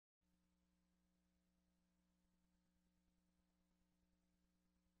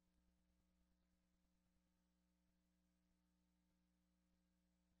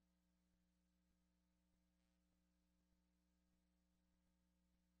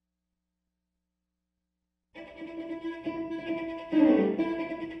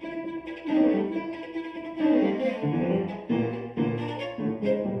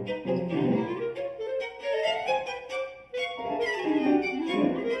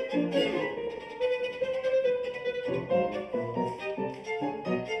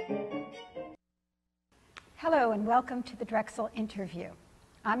Hello and welcome to the Drexel interview.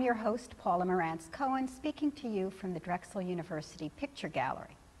 I'm your host, Paula Morantz-Cohen, speaking to you from the Drexel University Picture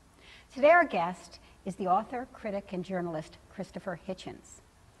Gallery. Today our guest is the author, critic, and journalist Christopher Hitchens.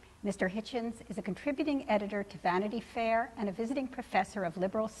 Mr. Hitchens is a contributing editor to Vanity Fair and a visiting professor of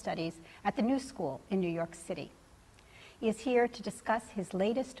liberal studies at the New School in New York City. He is here to discuss his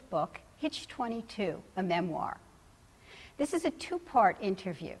latest book, Hitch 22, a memoir. This is a two-part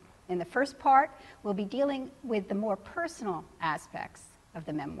interview. In the first part, we'll be dealing with the more personal aspects of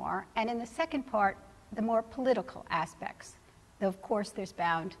the memoir, and in the second part, the more political aspects, though of course there's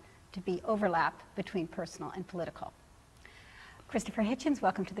bound to be overlap between personal and political. Christopher Hitchens,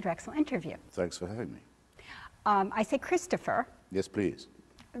 welcome to the Drexel interview. Thanks for having me. I say Christopher. Yes, please.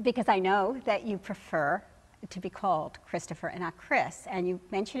 Because I know that you prefer to be called Christopher and not Chris, and you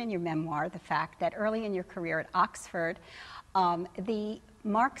mention in your memoir the fact that early in your career at Oxford, the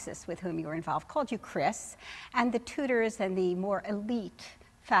Marxists with whom you were involved called you Chris, and the tutors and the more elite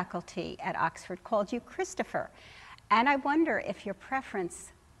faculty at Oxford called you Christopher. And I wonder if your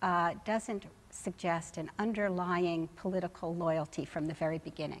preference doesn't suggest an underlying political loyalty from the very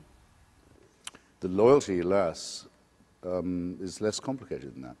beginning. The loyalty, alas, is less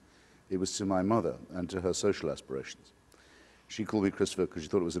complicated than that. It was to my mother and to her social aspirations. She called me Christopher because she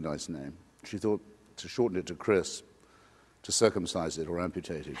thought it was a nice name. She thought to shorten it to Chris, to circumcise it or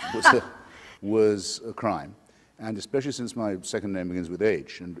amputate it was a crime. And especially since my second name begins with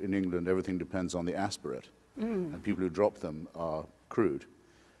H, and in England everything depends on the aspirate, and people who drop them are crude.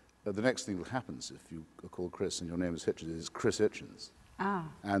 The next thing that happens if you are called Chris and your name is Hitchens is Chris Hitchens. Ah.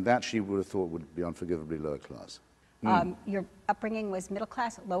 And that she would have thought would be unforgivably lower class. Your upbringing was middle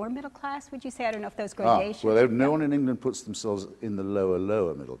class, lower middle class, would you say? I don't know if those gradations. Well, no one in England puts themselves in the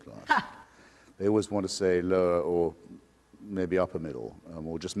lower middle class. They always want to say lower or maybe upper middle,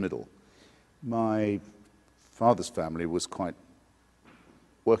 or just middle. My father's family was quite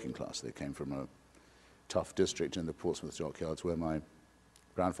working class. They came from a tough district in the Portsmouth dockyards where my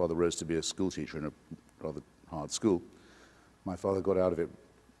grandfather rose to be a school teacher in a rather hard school. My father got out of it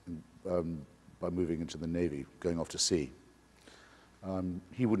by moving into the Navy, going off to sea.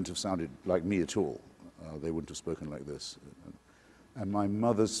 He wouldn't have sounded like me at all. They wouldn't have spoken like this. And my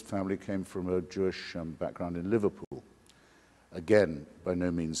mother's family came from a Jewish background in Liverpool. Again, by no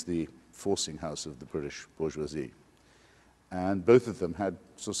means the forcing house of the British bourgeoisie. And both of them had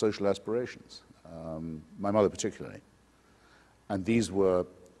sort of social aspirations, my mother particularly. And these were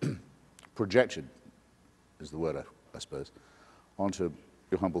projected, is the word, I suppose, onto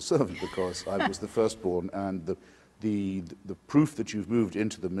your humble servant because I was the firstborn, and the proof that you've moved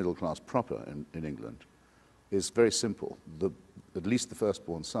into the middle class proper in England is very simple. At least the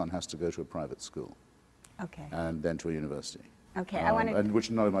firstborn son has to go to a private school. Okay. And then to a university. Okay, and which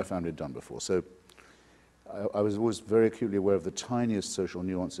none of my family had done before. So I was always very acutely aware of the tiniest social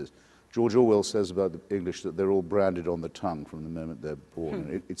nuances. George Orwell says about the English that they're all branded on the tongue from the moment they're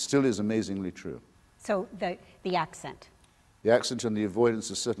born. It still is amazingly true. So the accent. The accent and the avoidance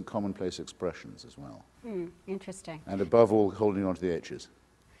of certain commonplace expressions as well. Interesting. And above all, holding on to the H's.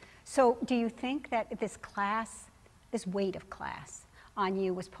 So do you think that this weight of class on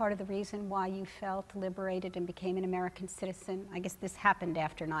you was part of the reason why you felt liberated and became an American citizen? I guess this happened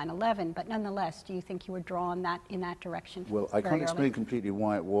after 9/11, but nonetheless, do you think you were drawn in that direction? Well, I can't explain completely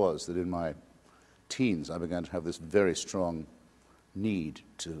why it was that in my teens I began to have this very strong need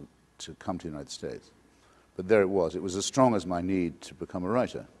to come to the United States. But there it was. It was as strong as my need to become a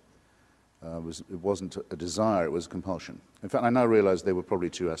writer. It wasn't a desire, it was a compulsion. In fact, I now realize they were probably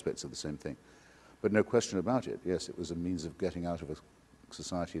two aspects of the same thing. But no question about it, yes, it was a means of getting out of a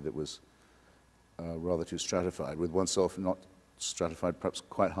society that was rather too stratified, with oneself not stratified perhaps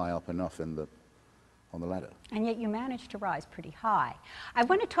quite high up enough on the ladder. And yet you managed to rise pretty high. I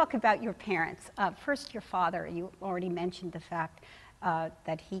want to talk about your parents. First, your father. You already mentioned the fact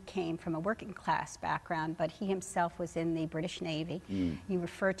that he came from a working class background, but he himself was in the British Navy. You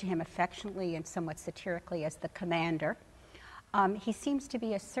refer to him affectionately and somewhat satirically as the commander. He seems to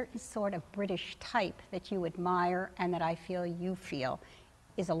be a certain sort of British type that you admire and that I feel you feel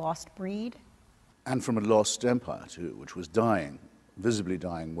is a lost breed. And from a lost empire, too, which was dying, visibly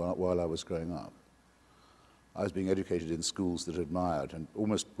dying while I was growing up. I was being educated in schools that admired and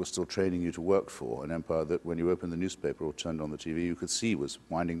almost were still training you to work for an empire that when you opened the newspaper or turned on the TV, you could see was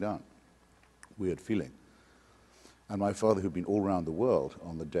winding down. Weird feeling. And my father, who'd been all around the world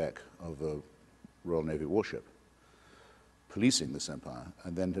on the deck of a Royal Navy warship, policing this empire,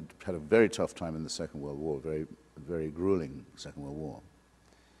 and then had a very tough time in the Second World War, very grueling Second World War,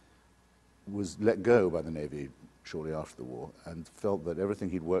 was let go by the Navy shortly after the war, and felt that everything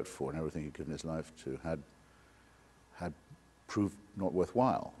he'd worked for and everything he'd given his life to had proved not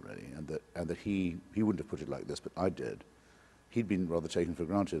worthwhile, really, and that he wouldn't have put it like this, but I did. He'd been rather taken for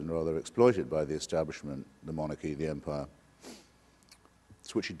granted and rather exploited by the establishment, the monarchy, the empire,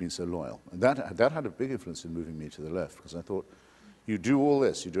 to which he'd been so loyal. And that had a big influence in moving me to the left, because I thought, you do all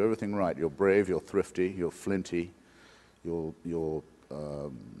this, you do everything right, you're brave, you're thrifty, you're flinty, you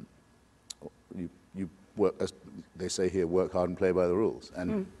work, as they say here, work hard and play by the rules,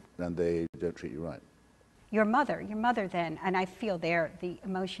 and they don't treat you right. Your mother then, and I feel there the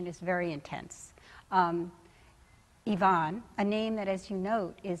emotion is very intense. Yvonne, a name that, as you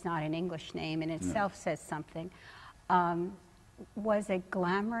note, is not an English name in itself, says something, was a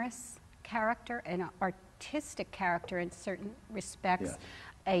glamorous character, an artistic character in certain respects,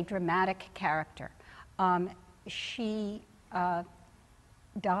 a dramatic character. She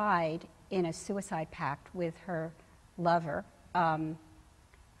died in a suicide pact with her lover,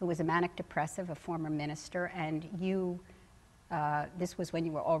 who was a manic depressive, a former minister, and you, this was when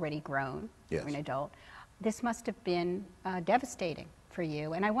you were already grown, you were an adult. This must have been devastating for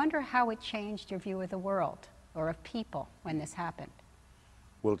you, and I wonder how it changed your view of the world or of people when this happened.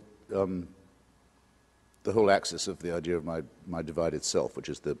 Well, the whole axis of the idea of my divided self, which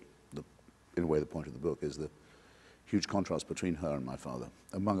is in a way the point of the book, is the huge contrast between her and my father.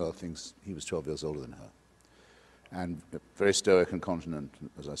 Among other things, he was 12 years older than her. And very stoic and continent,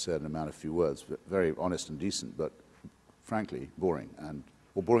 as I said, in a man of few words, very honest and decent, but frankly, boring,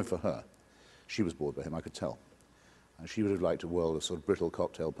 or boring for her. She was bored by him, I could tell. And she would have liked a world of sort of brittle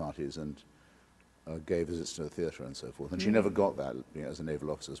cocktail parties and gay visits to the theatre and so forth. And she never got that, you know, as a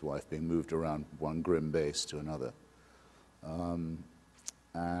naval officer's wife, being moved around one grim base to another.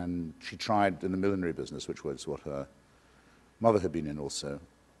 And she tried in the millinery business, which was what her mother had been in also,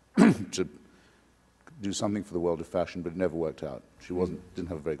 to do something for the world of fashion, but it never worked out. She didn't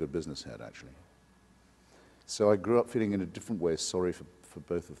have a very good business head, actually. So I grew up feeling in a different way sorry for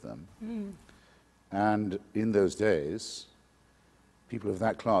both of them. And in those days, people of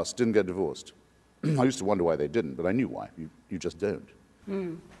that class didn't get divorced. I used to wonder why they didn't, but I knew why. You just don't.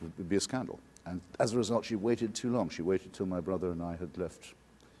 It would be a scandal. And as a result, she waited too long. She waited till my brother and I had left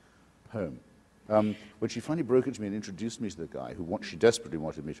home. When she finally broke it to me and introduced me to the guy who she desperately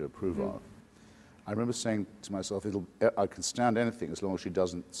wanted me to approve of, I remember saying to myself, I can stand anything as long as she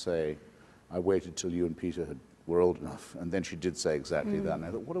doesn't say, I waited till you and Peter were old enough. And then she did say exactly that, and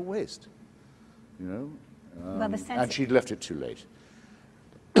I thought, what a waste, you know? Well, and she'd left it too late.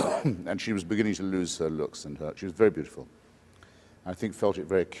 And she was beginning to lose her looks, and she was very beautiful. I think felt it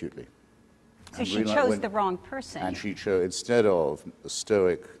very acutely. So she chose the wrong person. And she chose, instead of a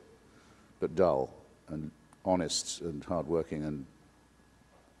stoic but dull and honest and hardworking and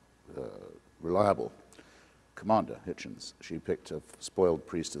reliable commander, Hitchens, she picked a spoiled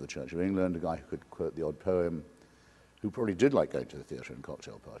priest of the Church of England, a guy who could quote the odd poem, who probably did like going to the theatre and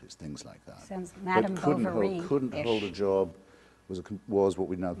cocktail parties, things like that. Sounds Madame Bovary-ish. Couldn't hold a job, was what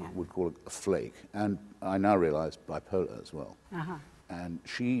we now would call a flake. And I now realize bipolar as well. And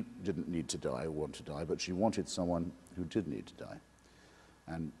she didn't need to die or want to die, but she wanted someone who did need to die.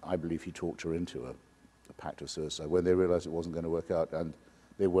 And I believe he talked her into a pact of suicide when they realized it wasn't going to work out and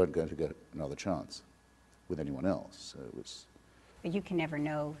they weren't going to get another chance with anyone else. So it was. But you can never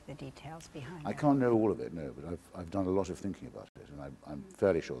know the details behind it. I can't know all of it, no, but I've done a lot of thinking about it, and I'm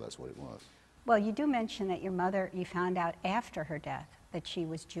fairly sure that's what it was. Well, you do mention that your mother, you found out after her death that she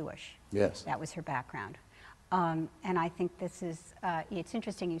was Jewish. Yes. That was her background. And I think this is, it's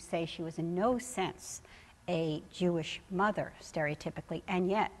interesting you say she was in no sense a Jewish mother, stereotypically, and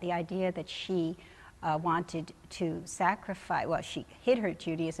yet the idea that she wanted to sacrifice, well, she hid her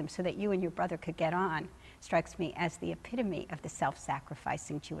Judaism so that you and your brother could get on, strikes me as the epitome of the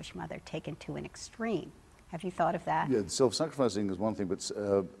self-sacrificing Jewish mother taken to an extreme. Have you thought of that? Yeah, self-sacrificing is one thing, but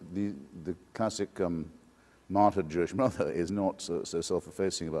the classic martyred Jewish mother is not so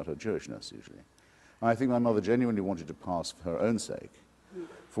self-effacing about her Jewishness, usually. I think my mother genuinely wanted to pass for her own sake.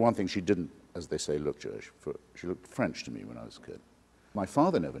 For one thing, she didn't, as they say, look Jewish. She looked French to me when I was a kid. My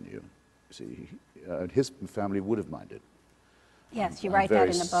father never knew. See, his family would have minded. Yes, you write that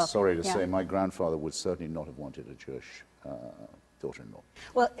in the book. I'm sorry to say, my grandfather would certainly not have wanted a Jewish daughter-in-law.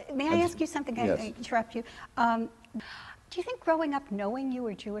 Well, may I ask you something? Yes. I interrupt you. Do you think growing up knowing you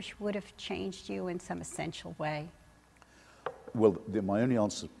were Jewish would have changed you in some essential way? Well, my only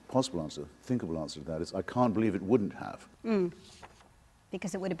answer, possible answer, thinkable answer to that is I can't believe it wouldn't have.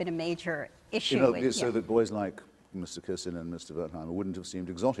 Because it would have been a major issue. You know, so that boys like Mr. Kissin and Mr. Wertheimer wouldn't have seemed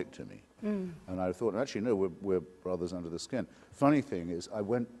exotic to me. And I thought, actually, no, we're brothers under the skin. Funny thing is, I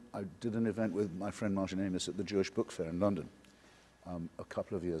did an event with my friend Martin Amis at the Jewish Book Fair in London a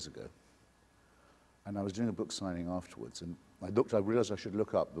couple of years ago. And I was doing a book signing afterwards, and I realized I should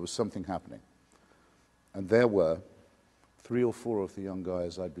look up. There was something happening. And there were 3 or 4 of the young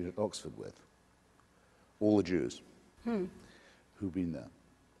guys I'd been at Oxford with, all the Jews who'd been there,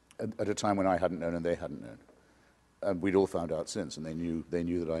 at a time when I hadn't known and they hadn't known. And we'd all found out since, and they knew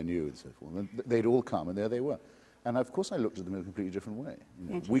that I knew, and so forth. And they'd all come, and there they were. And of course I looked at them in a completely different way.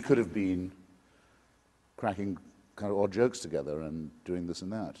 You know, we could have been cracking kind of odd jokes together and doing this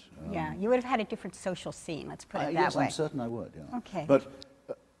and that. Yeah, you would have had a different social scene, let's put it that yes, way. I'm certain I would, yeah. Okay. But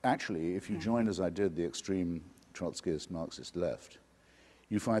actually, if you join, as I did, the extreme Trotskyist Marxist left,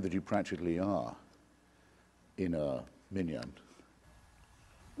 you find that you practically are in a minyan.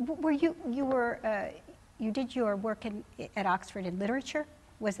 You did your work at Oxford in literature?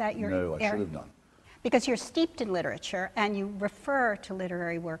 Was that your No, I area? should have done. Because you're steeped in literature and you refer to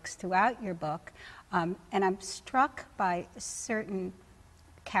literary works throughout your book. And I'm struck by certain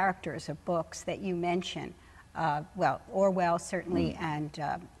characters of books that you mention. Well, Orwell certainly, and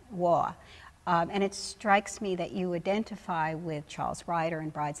Waugh. And it strikes me that you identify with Charles Ryder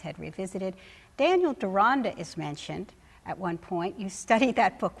in Brideshead Revisited. Daniel Deronda is mentioned at one point. You studied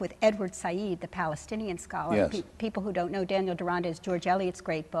that book with Edward Said, the Palestinian scholar. Yes. People who don't know Daniel Deronda is George Eliot's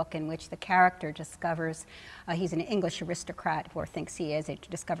great book in which the character discovers he's an English aristocrat, or thinks he is. It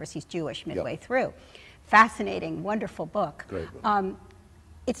discovers he's Jewish midway through. Fascinating, wonderful book. Great book.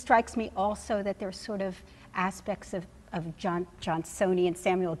 It strikes me also that there's sort of aspects of Johnsonian,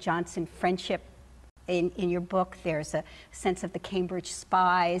 Samuel Johnson friendship in your book. There's a sense of the Cambridge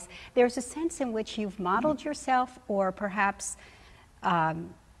spies. There's a sense in which you've modeled yourself, or perhaps, I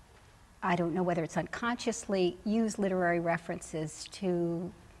don't know whether it's unconsciously, used literary references to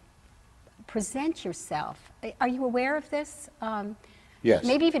present yourself. Are you aware of this? Yes.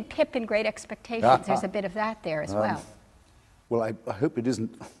 Maybe even Pip in Great Expectations. There's a bit of that there as well. Well, I hope it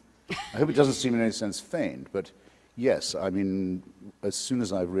isn't. I hope it doesn't seem in any sense feigned, but yes, I mean, as soon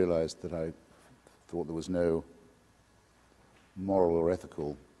as I realized that I thought there was no moral or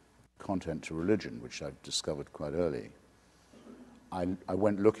ethical content to religion, which I discovered quite early, I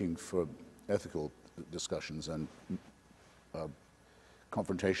went looking for ethical discussions and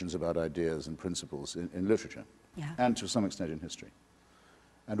confrontations about ideas and principles in literature, and to some extent in history.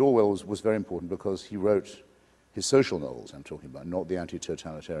 And Orwell was very important because he wrote his social novels, I'm talking about, not the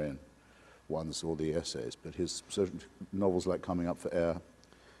anti-totalitarian ones or the essays, but his novels like Coming Up for Air,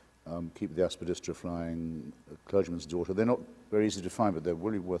 Keep the Aspidistra Flying, Clergyman's Daughter. They're not very easy to find, but they're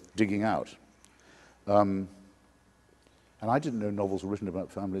really worth digging out. And I didn't know novels were written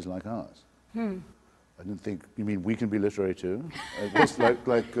about families like ours. I didn't think, you mean we can be literary too? It's like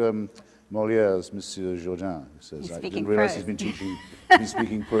Molière's Monsieur Jourdain, who says, I didn't realize he's been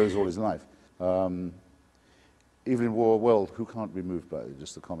speaking prose all his life. Even in Orwell, who can't be moved by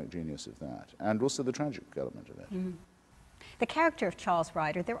just the comic genius of that, and also the tragic element of it. The character of Charles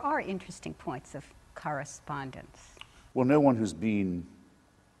Ryder, there are interesting points of correspondence. Well, no one who's been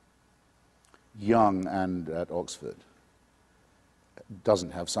young and at Oxford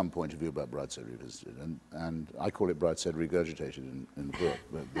doesn't have some point of view about Brideshead Revisited, and I call it Brideshead Regurgitated in the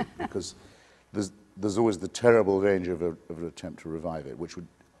book, because there's always the terrible danger of an attempt to revive it, which would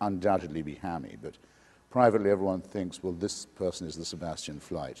undoubtedly be hammy, but privately everyone thinks, well, this person is the Sebastian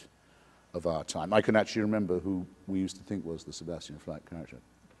Flyte of our time. I can actually remember who we used to think was the Sebastian Flyte character.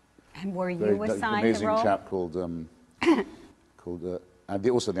 And were you assigned the role? Amazing chap called, and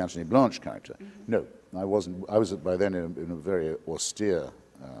also the Anthony Blanche character. No, I wasn't. I was by then in a very austere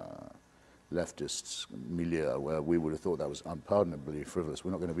leftist milieu where we would have thought that was unpardonably frivolous.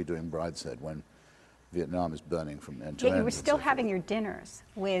 We're not going to be doing Brideshead when Vietnam is burning from end to end. You were still having your dinners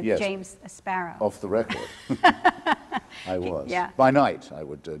with James Sparrow. Off the record. I was. Yeah. By night, I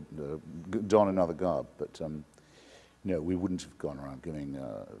would don another garb, but no, we wouldn't have gone around giving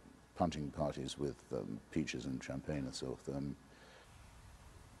punting parties with peaches and champagne and so forth.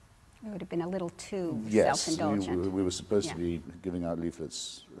 It would have been a little too yes, self-indulgent. we were supposed to be giving out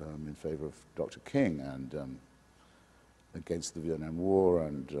leaflets in favor of Dr. King and against the Vietnam War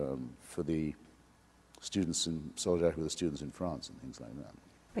and for the students in solidarity with the students in France and things like that.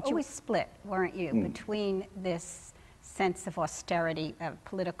 But you always split, weren't you, between this sense of austerity,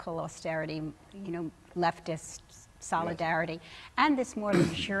 political austerity, you know, leftist solidarity, and this more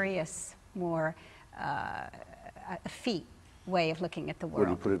luxurious, more effete way of looking at the world.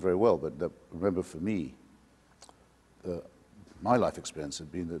 Well, you put it very well, but remember for me, my life experience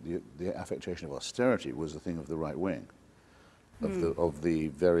had been that the affectation of austerity was the thing of the right wing, of the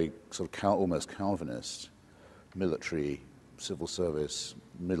very sort of almost Calvinist military, civil service,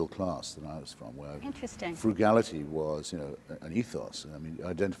 middle class that I was from, where Interesting. frugality was, an ethos. I mean, I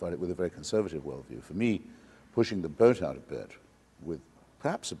identified it with a very conservative worldview. For me, pushing the boat out a bit with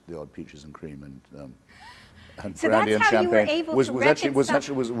perhaps the odd peaches and cream and So brandy and that's how you were champagne able was to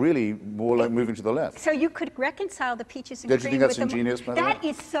actually really more like moving to the left. So you could reconcile the peaches and Don't you cream think that's with ingenious, by the way? That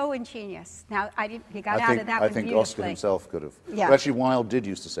is so ingenious. Now, you got out of that I one think beautifully. Oscar himself could have. Yeah. Well, actually, Wilde did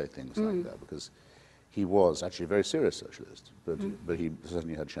used to say things like that because he was actually a very serious socialist, but he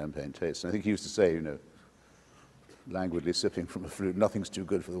certainly had champagne taste. And I think he used to say, languidly sipping from a flute, nothing's too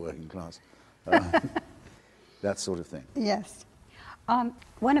good for the working class. That sort of thing. Yes.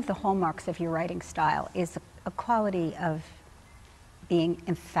 One of the hallmarks of your writing style is a quality of being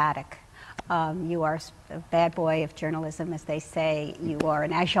emphatic. You are a bad boy of journalism, as they say. You are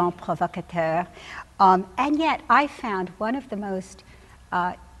an agent provocateur. And yet, I found one of the most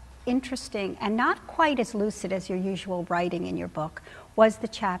interesting and not quite as lucid as your usual writing in your book was the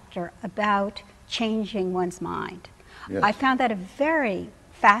chapter about changing one's mind. Yes. I found that a very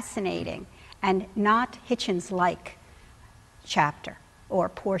fascinating and not Hitchens-like chapter or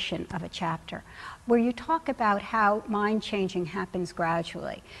portion of a chapter, where you talk about how mind changing happens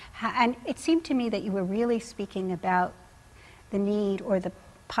gradually. And it seemed to me that you were really speaking about the need or the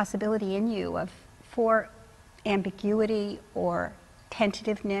possibility in you for ambiguity or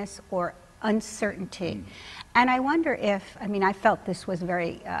tentativeness or uncertainty. And I wonder if, I felt this was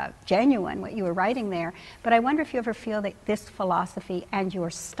very genuine, what you were writing there, but I wonder if you ever feel that this philosophy and your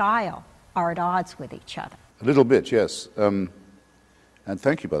style are at odds with each other. A little bit, yes. And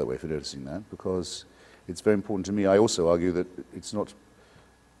thank you, by the way, for noticing that, because it's very important to me. I also argue that it's not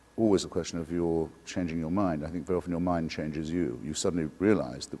always a question of your changing your mind. I think very often your mind changes you. You suddenly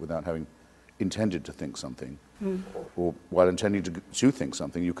realize that without having intended to think something, or while intending to think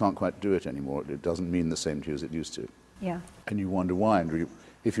something, you can't quite do it anymore. It doesn't mean the same to you as it used to. Yeah. And you wonder why. And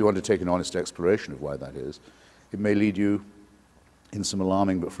if you want to take an honest exploration of why that is, it may lead you in some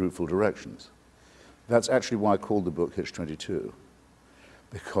alarming but fruitful directions. That's actually why I called the book Hitch 22,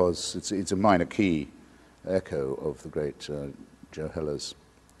 because it's a minor key echo of the great Joe Heller's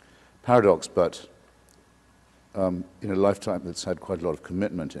paradox, but in a lifetime that's had quite a lot of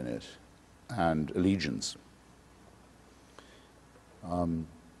commitment in it and allegiance.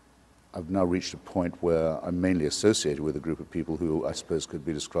 I've now reached a point where I'm mainly associated with a group of people who I suppose could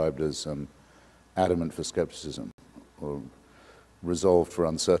be described as adamant for skepticism, or resolved for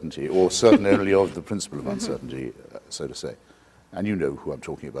uncertainty, or certain only of the principle of uncertainty, so to say. And you know who I'm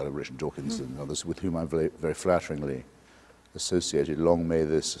talking about, Richard Dawkins and others with whom I'm very, very flatteringly associated. Long may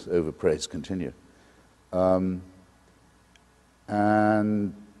this overpraise continue. And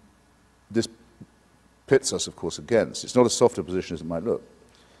this pits us, of course, against. It's not as soft a position as it might look.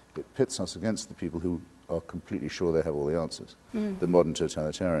 It pits us against the people who are completely sure they have all the answers, the modern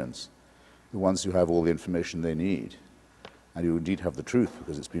totalitarians, the ones who have all the information they need, and who indeed have the truth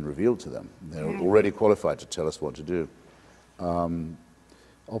because it's been revealed to them. They're already qualified to tell us what to do.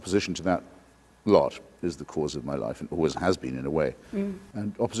 Opposition to that lot is the cause of my life, and always has been in a way.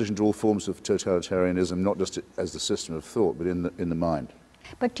 And opposition to all forms of totalitarianism, not just as the system of thought, but in the mind.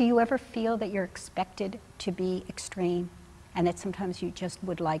 But do you ever feel that you're expected to be extreme, and that sometimes you just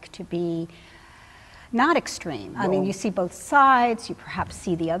would like to be not extreme? I mean, you see both sides, you perhaps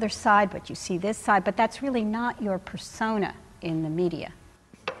see the other side, but you see this side, but that's really not your persona in the media.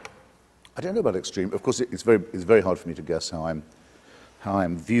 I don't know about extreme. Of course, it's very hard for me to guess how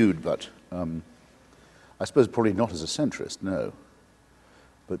I'm viewed, but I suppose probably not as a centrist, no.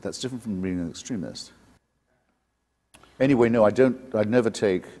 But that's different from being an extremist. Anyway, no, I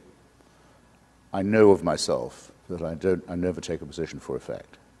know of myself that I never take a position for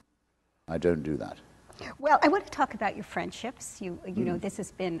effect. I don't do that. Well, I want to talk about your friendships. You know, this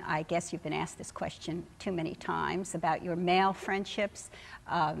has been, I guess you've been asked this question too many times, about your male friendships,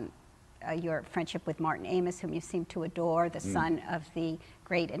 your friendship with Martin Amis, whom you seem to adore, the son of the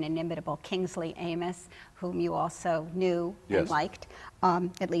great and inimitable Kingsley Amis, whom you also knew and liked,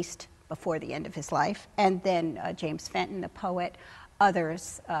 at least before the end of his life. And then James Fenton, the poet.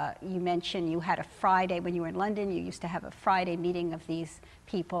 Others, you mentioned you had a Friday, when you were in London, you used to have a Friday meeting of these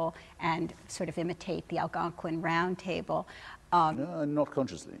people and sort of imitate the Algonquin Round Table. No, not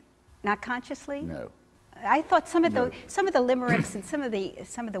consciously. Not consciously? No. I thought some of the limericks and some of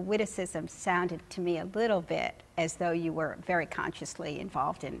the witticisms sounded to me a little bit as though you were very consciously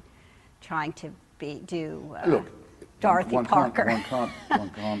involved in trying to do. Look, Dorothy Parker.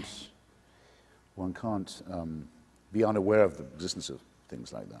 One can't be unaware of the existence of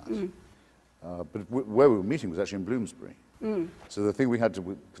things like that. But where we were meeting was actually in Bloomsbury. So the thing we had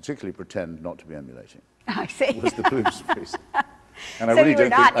to particularly pretend not to be emulating I see. was the Bloomsburys. And So I really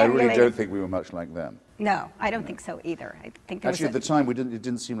really don't think we were much like them. No, I don't think so either. I think there Actually, at was the time, it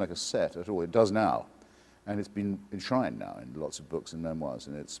didn't seem like a set at all. It does now. And it's been enshrined now in lots of books and memoirs,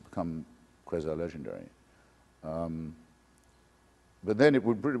 and it's become quasi-legendary. But then it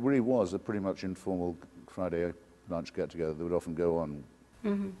really was a pretty much informal Friday lunch get-together that would often go on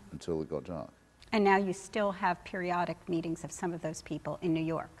until it got dark. And now you still have periodic meetings of some of those people in New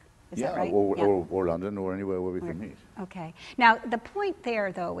York. Is that right? Or London, or anywhere where we can meet. Okay. Now, the point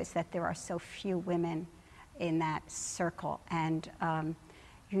there, though, is that there are so few women in that circle. And,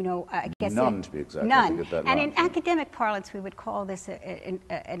 you know, I guess... None, to be exact. None. And in academic parlance, we would call this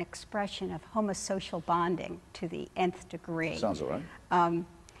an expression of homosocial bonding to the nth degree. Sounds all right.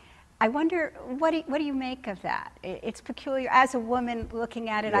 I wonder, what do you make of that? It's peculiar. As a woman looking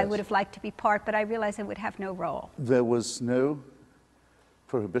at it, Yes. I would have liked to be part, but I realize I would have no role. There was no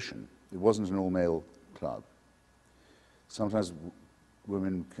prohibition. It wasn't an all-male club. Sometimes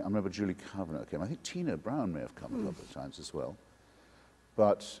women, I remember Julie Kavanagh came. I think Tina Brown may have come a couple of times as well.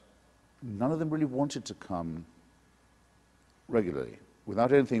 But none of them really wanted to come regularly.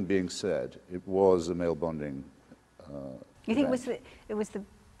 Without anything being said, it was a male bonding You think event. it was the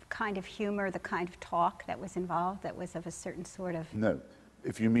kind of humor, the kind of talk that was involved, that was of a certain sort of... No.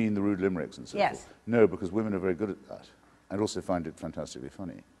 If you mean the rude limericks and so Yes. forth. No, because women are very good at that, and also find it fantastically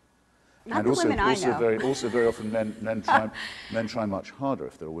funny. Not and the women I know. Also very often men try much harder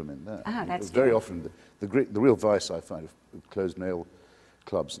if there are women there. Ah, that's very true. often the real vice I find of closed male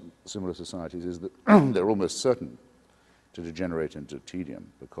clubs and similar societies is that they're almost certain to degenerate into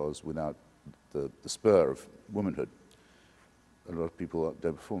tedium, because without the spur of womanhood, a lot of people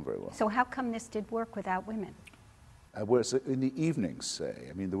don't perform very well. So how come this did work without women? Whereas in the evenings, say,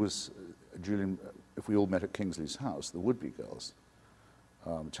 I mean, there was, Julian, if we all met at Kingsley's house, there would be girls.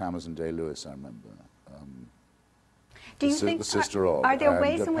 Tammers and Day-Lewis, I remember. Do you think, the sister of. are there and,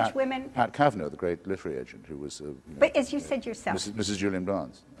 ways in which Pat, women... Pat Kavanagh, the great literary agent, who was... But as you said yourself, Mrs. Julian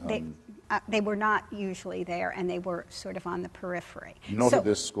Barnes. they were not usually there, and they were sort of on the periphery. Not at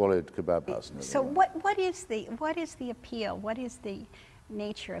this squalid kebab house. No, So what is the appeal? What is the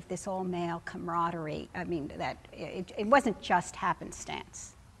nature of this all-male camaraderie? I mean, that it wasn't just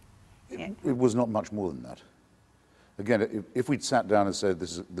happenstance. It was not much more than that. Again, if we'd sat down and said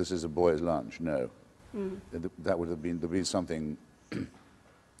this is a boys' lunch, no, that would have been something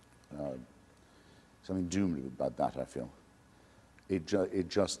something doomed about that. I feel it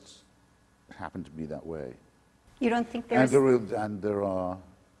just happened to be that way. You don't think there's... There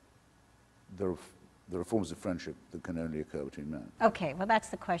are forms of friendship that can only occur between men. Okay, well, that's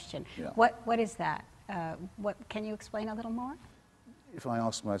the question. Yeah. What is that? Can you explain a little more? If I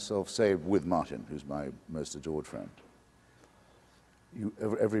ask myself, say, with Martin, who's my most adored friend,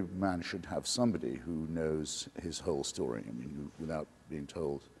 every man should have somebody who knows his whole story. I mean, without being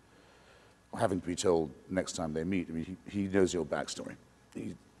told, or having to be told next time they meet. I mean, he knows your backstory.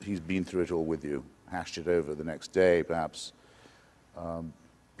 He's been through it all with you, hashed it over the next day, perhaps,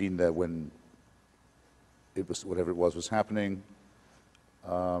 been there when it was, whatever it was happening.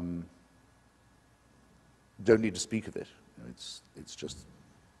 Don't need to speak of it. You know, it's just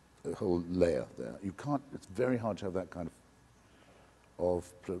a whole layer there. You can't. It's very hard to have that kind of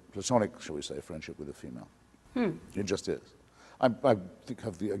platonic, shall we say, friendship with a female. It just is. I think I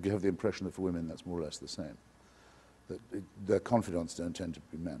have the impression that for women that's more or less the same. That their confidants don't tend to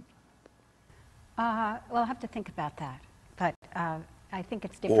be men. Well, I'll have to think about that. But I think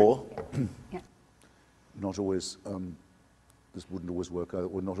it's different. Or Yeah. not always. This wouldn't always work either.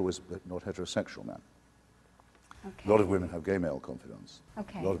 Or not heterosexual men. Okay. A lot of women have gay male confidants.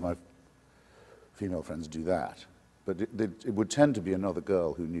 Okay. A lot of my female friends do that. But it would tend to be another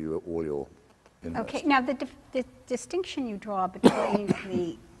girl who knew all your innermost. Okay. Now, the distinction you draw between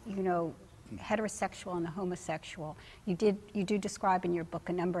the, heterosexual and the homosexual, you do describe in your book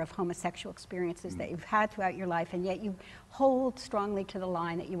a number of homosexual experiences that you've had throughout your life, and yet you hold strongly to the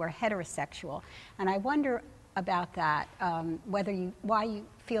line that you are heterosexual. And I wonder about that, why you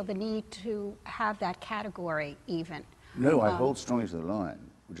feel the need to have that category even. No, I hold strongly to the line,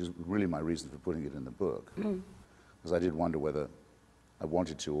 which is really my reason for putting it in the book. Because I did wonder whether I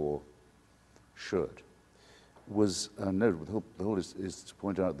wanted to or should. The whole is to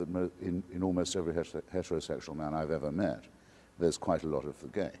point out that in almost every heterosexual man I've ever met, there's quite a lot of the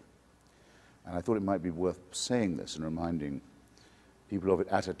gay. And I thought it might be worth saying this and reminding people of it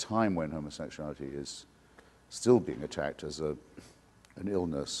at a time when homosexuality is still being attacked as an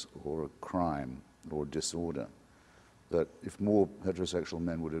illness or a crime or disorder. That if more heterosexual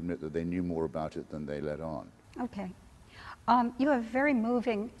men would admit that they knew more about it than they let on. Okay. You have a very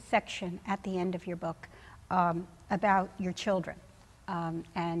moving section at the end of your book about your children.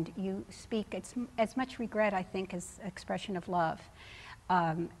 And you speak, it's as much regret, I think, as expression of love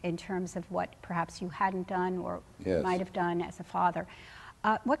in terms of what perhaps you hadn't done or Yes. might have done as a father.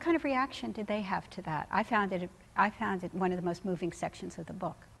 What kind of reaction did they have to that? I found it one of the most moving sections of the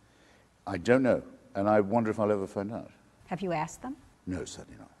book. I don't know, and I wonder if I'll ever find out. Have you asked them? No,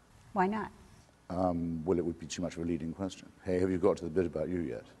 certainly not. Why not? Well, it would be too much of a leading question. Hey, have you got to the bit about you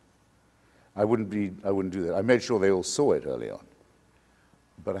yet? I wouldn't do that. I made sure they all saw it early on,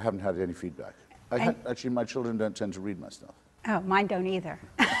 but I haven't had any feedback. Actually, my children don't tend to read my stuff. Oh, mine don't either.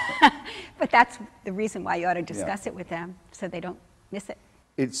 But that's the reason why you ought to discuss it with them, so they don't miss it.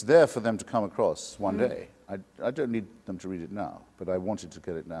 It's there for them to come across one day. I don't need them to read it now, but I wanted to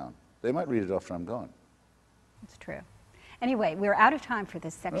get it down. They might read it after I'm gone. That's true. Anyway, we're out of time for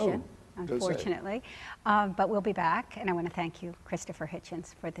this section, don't say. unfortunately, but we'll be back, and I want to thank you, Christopher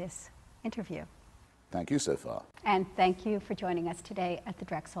Hitchens, for this interview. Thank you so far. And thank you for joining us today at the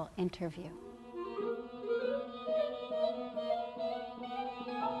Drexel interview.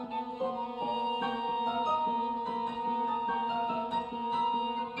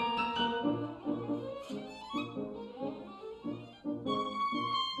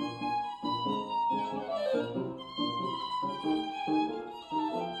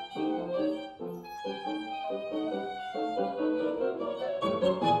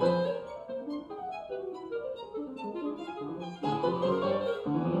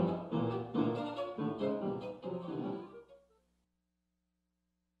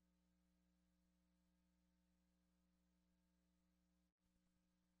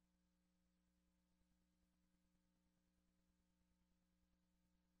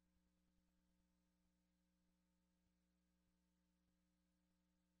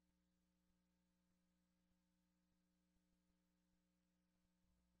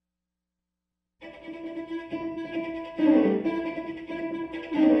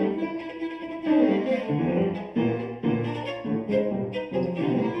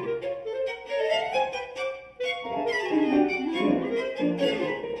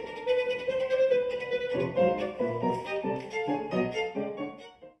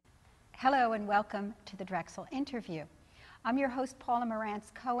 Hello and welcome to the Drexel interview. I'm your host, Paula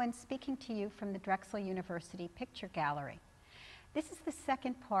Morantz Cohen, speaking to you from the Drexel University Picture Gallery. This is the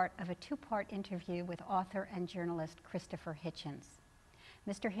second part of a two-part interview with author and journalist Christopher Hitchens.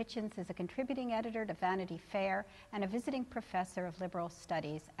 Mr. Hitchens is a contributing editor to Vanity Fair and a visiting professor of liberal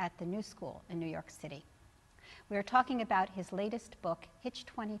studies at the New School in New York City. We are talking about his latest book, Hitch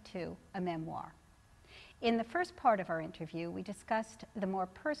 22, a memoir. In the first part of our interview, we discussed the more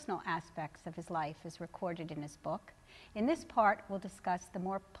personal aspects of his life as recorded in his book. In this part, we'll discuss the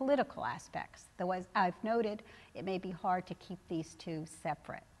more political aspects, though as I've noted, it may be hard to keep these two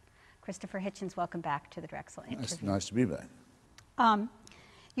separate. Christopher Hitchens, welcome back to the Drexel interview. It's nice to be back.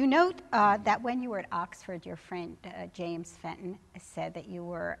 You note that when you were at Oxford, your friend James Fenton said that you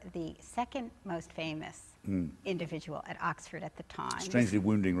were the second most famous individual at Oxford at the time. Strangely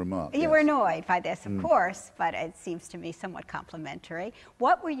wounding remark. You yes. were annoyed by this, of course, but it seems to me somewhat complimentary.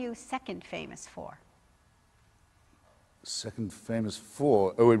 What were you second famous for? Second famous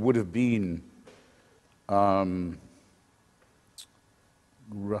for? Oh, it would have been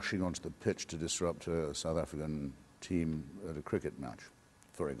rushing onto the pitch to disrupt a South African team at a cricket match,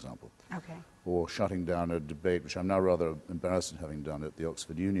 for example. Okay. Or shutting down a debate, which I'm now rather embarrassed at having done at the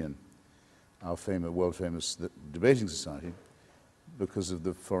Oxford Union, our world-famous debating society, because of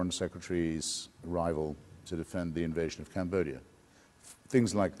the Foreign Secretary's arrival to defend the invasion of Cambodia.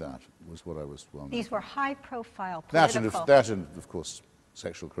 Things like that was what I was well known. These were high-profile That political... and, of course,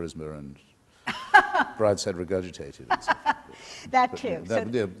 sexual charisma and bride's head regurgitated. And so forth. That too.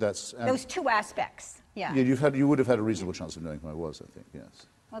 Those two aspects, yeah. Yeah, you would have had a reasonable chance of knowing who I was, I think, yes.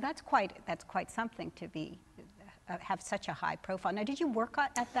 Well, that's quite something to be have such a high profile. Now, did you work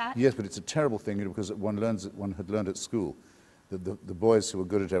at that? Yes, but it's a terrible thing, because one had learned at school that the boys who were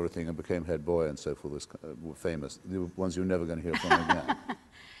good at everything and became head boy and so forth were famous. The ones you're never going to hear from again.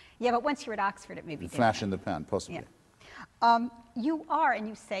 Yeah, but once you're at Oxford, it may be Flash different. in the pan, possibly. Yeah. You are, and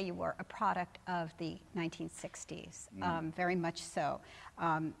you say you were, a product of the 1960s, very much so,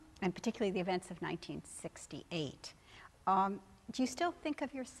 and particularly the events of 1968. Do you still think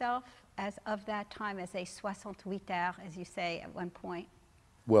of yourself as of that time as a 68er, as you say at one point?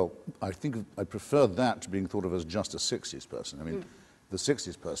 Well, I think I prefer that to being thought of as just a 60s person. I mean, the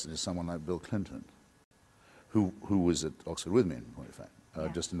 60s person is someone like Bill Clinton, who was at Oxford with me, in point of fact, Yeah.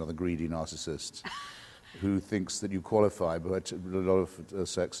 just another greedy narcissist who thinks that you qualify by a lot of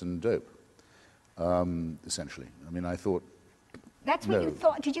sex and dope, essentially. I mean, I thought, That's what no. you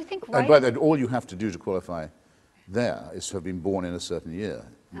thought. Did you think And right? by that, all you have to do to qualify there is to have been born in a certain year.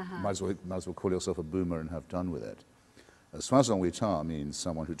 Might as well call yourself a boomer and have done with it. Soissons Huitard means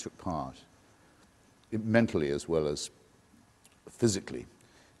someone who took part, mentally as well as physically,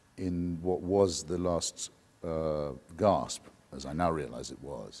 in what was the last gasp, as I now realize it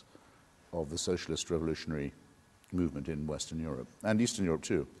was, of the socialist revolutionary movement in Western Europe, and Eastern Europe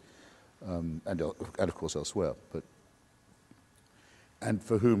too, and of course elsewhere. And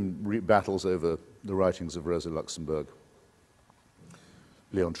for whom battles over the writings of Rosa Luxemburg,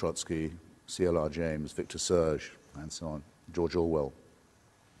 Leon Trotsky, C.L.R. James, Victor Serge, and so on, George Orwell,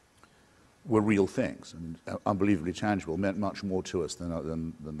 were real things and unbelievably tangible, meant much more to us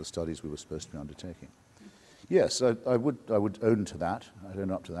than the studies we were supposed to be undertaking. Yes, I would own to that, I'd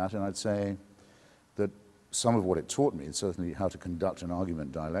own up to that, and I'd say that some of what it taught me, and certainly how to conduct an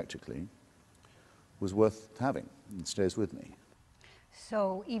argument dialectically, was worth having and stays with me.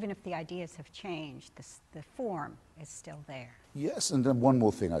 So even if the ideas have changed, the form is still there. Yes, and then one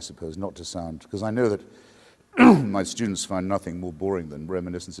more thing, I suppose, not to sound, because I know that my students find nothing more boring than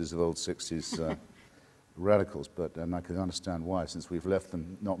reminiscences of old 60s radicals, but I can understand why, since we've left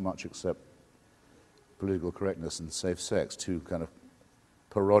them not much except political correctness and safe sex, two kind of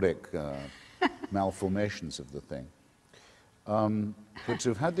parodic malformations of the thing. But to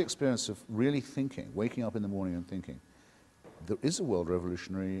have had the experience of really thinking, waking up in the morning and thinking, there is a world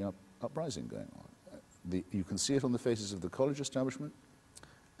revolutionary uprising going on. You can see it on the faces of the college establishment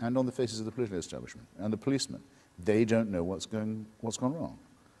and on the faces of the political establishment and the policemen. They don't know what's gone wrong.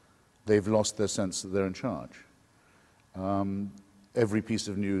 They've lost their sense that they're in charge. Every piece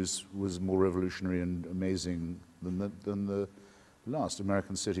of news was more revolutionary and amazing than the last.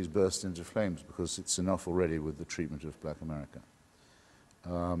 American cities burst into flames because it's enough already with the treatment of black America.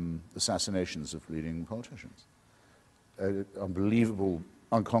 Assassinations of leading politicians. Unbelievable,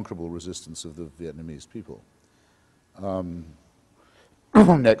 unconquerable resistance of the Vietnamese people.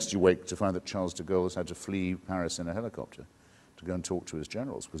 Next, you wake to find that Charles de Gaulle has had to flee Paris in a helicopter to go and talk to his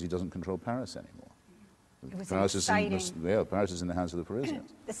generals because he doesn't control Paris anymore. It was Paris exciting. Paris is in the hands of the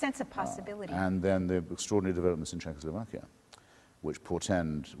Parisians. The sense of possibility. And then the extraordinary developments in Czechoslovakia, which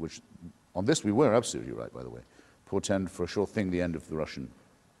on this we were absolutely right, by the way, portend for a sure thing the end of the Russian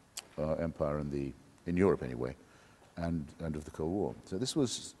Empire in Europe anyway, and of the Cold War. So this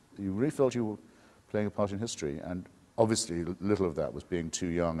was, you really felt you were playing a part in history, and obviously little of that was being too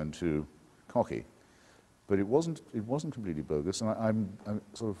young and too cocky. But it wasn't completely bogus, and I'm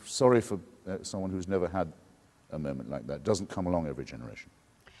sort of sorry for someone who's never had a moment like that. It doesn't come along every generation.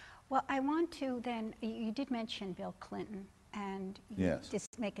 Well, I want to then, you did mention Bill Clinton, and you Yes.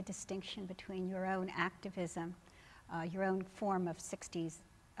 just make a distinction between your own activism, your own form of 60s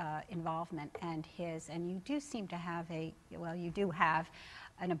involvement and his, and you do seem to have you do have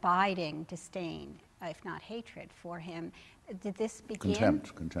an abiding disdain, if not hatred, for him. Did this begin?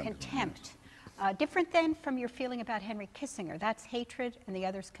 Contempt. Different then from your feeling about Henry Kissinger. That's hatred and the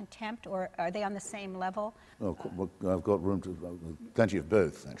other's contempt, or are they on the same level? Oh, well, I've got room to, plenty of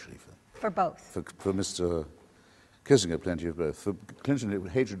both, actually. For both? For Mr. Kissinger, plenty of both. For Clinton,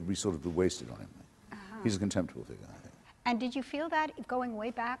 hatred would be sort of wasted on him. He's a contemptible figure, I think. And did you feel that going way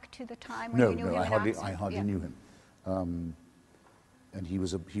back to the time when you knew him? I hardly knew him. And he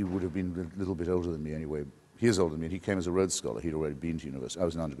would have been a little bit older than me anyway. He is older than me, and he came as a Rhodes Scholar. He'd already been to university. I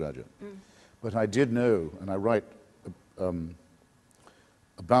was an undergraduate. But I did know, and I write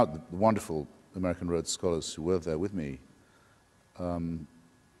about the wonderful American Rhodes Scholars who were there with me, and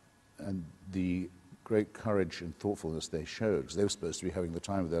the great courage and thoughtfulness they showed, because they were supposed to be having the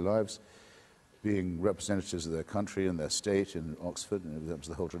time of their lives, being representatives of their country and their state in Oxford, and that was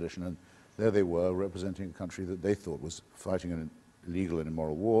the whole tradition, and there they were representing a country that they thought was fighting an illegal and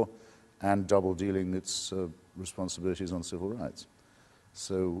immoral war and double-dealing its responsibilities on civil rights.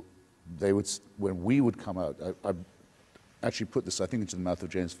 So they would, when we would come out, I actually put this, I think, into the mouth of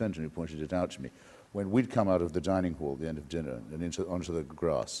James Fenton, who pointed it out to me. When we'd come out of the dining hall at the end of dinner and onto the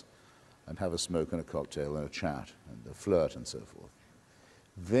grass and have a smoke and a cocktail and a chat and a flirt and so forth,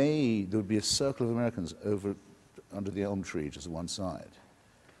 there would be a circle of Americans over under the elm tree just one side.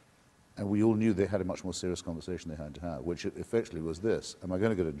 And we all knew they had a much more serious conversation they had to have, which effectively was this: am I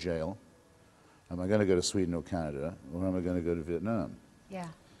going to go to jail? Am I going to go to Sweden or Canada? Or am I going to go to Vietnam? Yeah.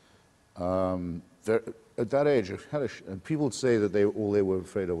 At that age, and people would say that all they were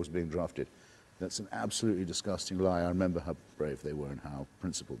afraid of was being drafted. That's an absolutely disgusting lie. I remember how brave they were and how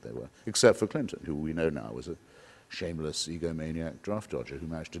principled they were, except for Clinton, who we know now was a shameless egomaniac draft dodger who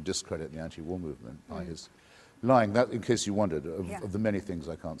managed to discredit the anti-war movement by his lying. That, in case you wondered, of the many things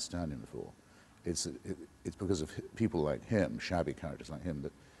I can't stand him for, it's because of people like him, shabby characters like him,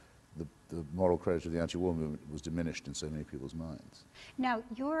 that the moral credit of the anti-war movement was diminished in so many people's minds. Now,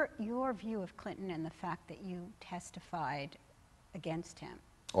 your view of Clinton and the fact that you testified against him.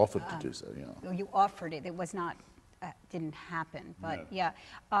 Offered to do so, yeah. You offered it. It was not, didn't happen. But No. yeah,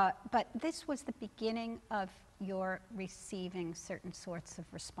 but this was the beginning of your receiving certain sorts of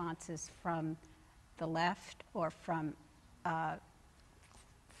responses from the left or from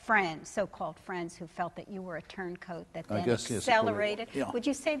friends, so-called friends, who felt that you were a turncoat that then accelerated. Yes, yeah. Would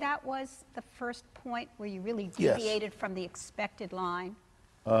you say that was the first point where you really Yes. deviated from the expected line?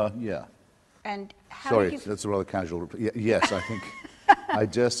 Yeah. And how Sorry, did you... that's a rather casual reply. Yes, I think, I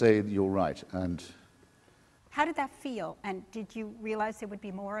dare say you're right. And How did that feel? And did you realize there would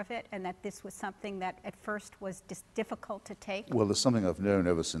be more of it, and that this was something that at first was difficult to take? well, there's something I've known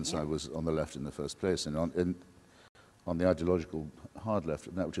ever since I was on the left in the first place, and on the ideological hard left,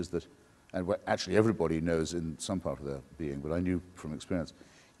 and that which is that, and what actually everybody knows in some part of their being, but I knew from experience,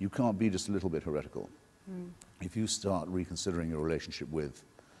 you can't be just a little bit heretical. If you start reconsidering your relationship with,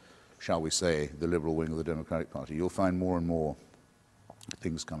 shall we say, the liberal wing of the Democratic Party, you'll find more and more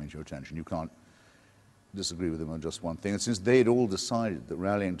things coming to your attention. You can't disagree with them on just one thing. And since they'd all decided that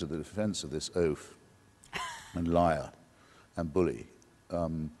rallying to the defense of this oaf and liar and bully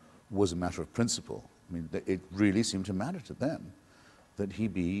was a matter of principle, I mean, it really seemed to matter to them that he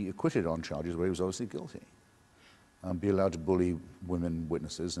be acquitted on charges where he was obviously guilty, be allowed to bully women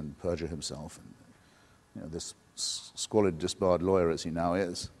witnesses and perjure himself. And, this squalid, disbarred lawyer, as he now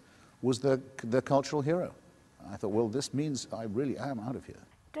is, was their cultural hero. I thought, well, this means I really am out of here.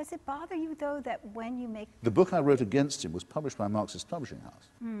 Does it bother you, though, that when you make... The book I wrote against him was published by a Marxist publishing house.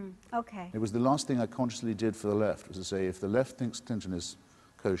 Okay. It was the last thing I consciously did for the left, was to say, if the left thinks Clinton is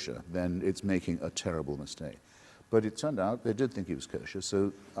kosher, then it's making a terrible mistake. But it turned out they did think he was kosher,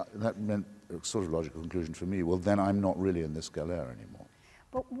 so that meant a sort of logical conclusion for me. Well, then I'm not really in this galère anymore.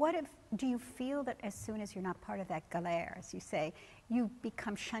 But what if, do you feel that as soon as you're not part of that galère, as you say, you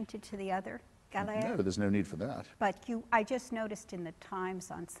become shunted to the other galère? No, there's no need for that. But I just noticed in the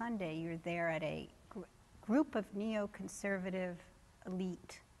Times on Sunday, you're there at a group of neoconservative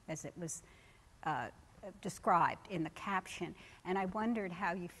elite, as it was described in the caption, and I wondered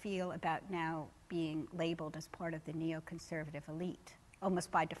how you feel about now being labeled as part of the neoconservative elite, almost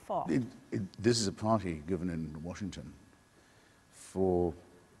by default. This is a party given in Washington for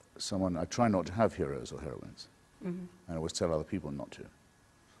someone. I try not to have heroes or heroines, and I always tell other people not to.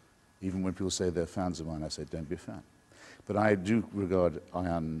 Even when people say they're fans of mine, I say, don't be a fan. But I do regard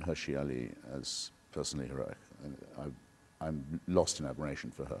Ayaan Hirsi Ali as personally heroic. I'm lost in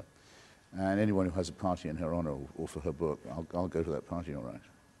admiration for her. And anyone who has a party in her honor or for her book, I'll go to that party, all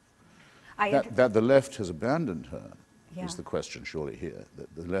right. That the left has abandoned her is the question surely here.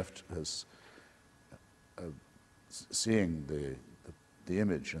 That the left has, seeing the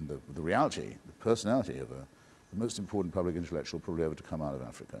image and the reality, the personality of the most important public intellectual probably ever to come out of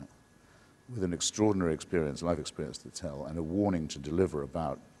Africa, with an extraordinary experience, life experience to tell, and a warning to deliver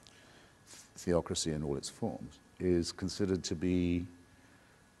about theocracy in all its forms, is considered to be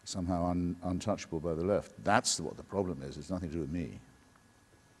somehow untouchable by the left. That's what the problem is. It's nothing to do with me.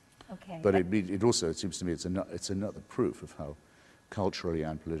 Okay. But it also, it seems to me, it's another proof of how culturally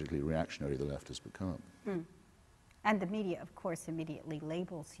and politically reactionary the left has become. And the media, of course, immediately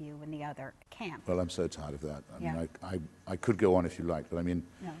labels you in the other camp. Well, I'm so tired of that. I mean, I could go on if you like, but I mean...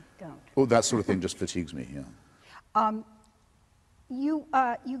 No, don't. Oh, that sort of thing just fatigues me, yeah. You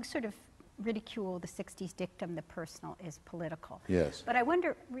sort of ridicule the 60s dictum, the personal is political. Yes. But I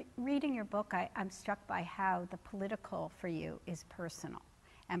wonder, reading your book, I'm struck by how the political for you is personal.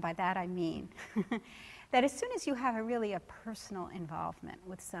 And by that I mean that as soon as you have a personal involvement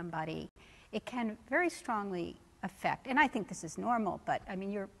with somebody, it can very strongly affect, and I think this is normal, but I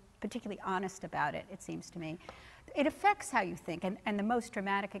mean, you're particularly honest about it, it seems to me. It affects how you think, and the most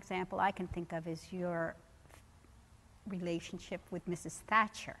dramatic example I can think of is your relationship with Mrs.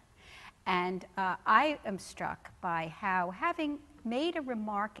 Thatcher. And I am struck by how, having made a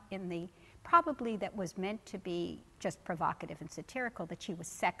remark probably that was meant to be just provocative and satirical, that she was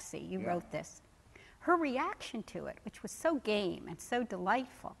sexy, you wrote this. Her reaction to it, which was so game and so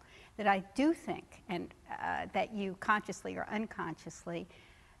delightful, that I do think, and that you consciously or unconsciously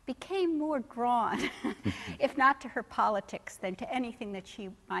became more drawn, if not to her politics, than to anything that she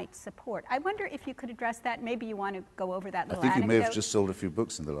might support. I wonder if you could address that. Maybe you want to go over that little anecdote. I think you may have just sold a few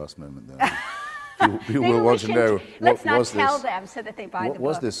books in the last moment there. People Maybe will we want to should- know Let's what not was tell this. them so that they buy the What book.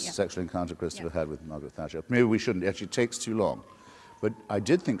 was this Yeah. sexual encounter Christopher Yeah. had with Margaret Thatcher? Maybe we shouldn't. Actually, it takes too long. But I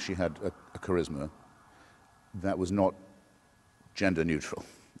did think she had a charisma that was not gender neutral.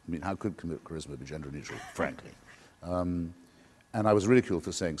 I mean, how could charisma be gender neutral, frankly? And I was ridiculed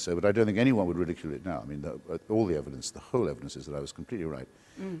for saying so, but I don't think anyone would ridicule it now. I mean, all the evidence, the whole evidence is that I was completely right.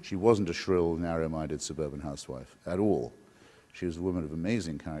 She wasn't a shrill, narrow-minded suburban housewife at all. She was a woman of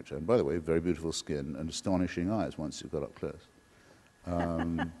amazing character, and by the way, very beautiful skin and astonishing eyes once you got up close.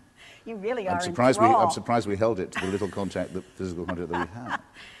 You really are I'm surprised enthralled. we held it to the little contact, the physical contact that we had.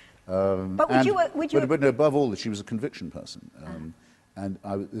 But would you? But above all, that she was a conviction person. And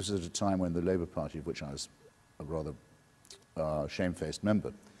this was at a time when the Labour Party, of which I was a rather shamefaced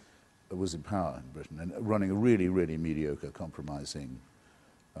member, was in power in Britain and running a really, really mediocre, compromising,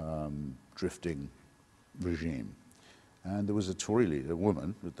 drifting regime. And there was a Tory leader, a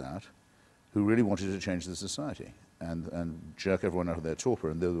woman at that, who really wanted to change the society and jerk everyone out of their torpor.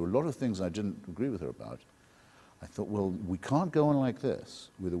 And there were a lot of things I didn't agree with her about. I thought, well, we can't go on like this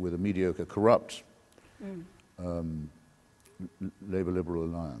with a mediocre, corrupt Labour-Liberal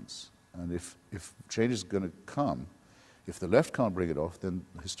alliance. And if change is going to come, if the left can't bring it off, then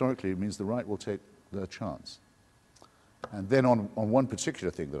historically it means the right will take their chance. And then on one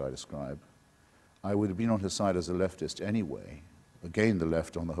particular thing that I describe, I would have been on her side as a leftist anyway. Again, the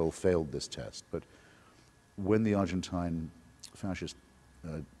left on the whole failed this test. But when the Argentine fascist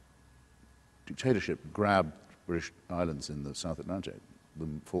dictatorship grabbed British islands in the South Atlantic, the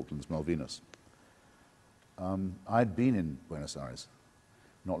Falklands, Malvinas, I'd been in Buenos Aires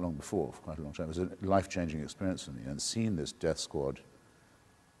not long before, for quite a long time. It was a life-changing experience for me, and seen this death squad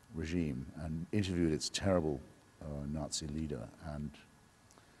regime and interviewed its terrible Nazi leader and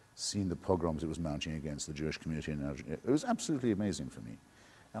seen the pogroms it was mounting against the Jewish community in Argentina. It was absolutely amazing for me.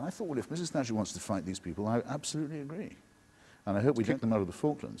 And I thought, well, if Mrs. Thatcher wants to fight these people, I absolutely agree. And I hope we kick them out of the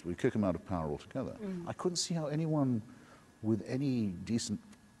Falklands. We kick them out of power altogether. I couldn't see how anyone with any decent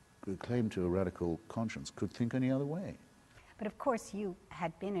claim to a radical conscience could think any other way. But of course, you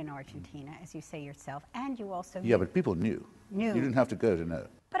had been in Argentina, as you say yourself, and you also Yeah, but people knew. You didn't have to go to know.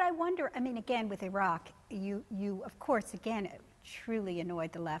 But I wonder, I mean, again, with Iraq, you of course, again, truly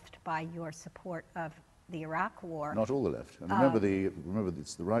annoyed the left by your support of the Iraq War. Not all the left. And remember,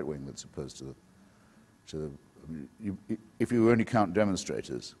 it's the right wing that's opposed to the if you only count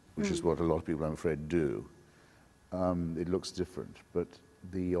demonstrators, which is what a lot of people, I'm afraid, do, it looks different. But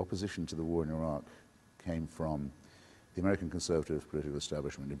the opposition to the war in Iraq came from the American conservative political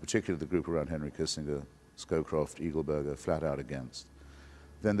establishment, in particular the group around Henry Kissinger, Scowcroft, Eagleburger, flat out against.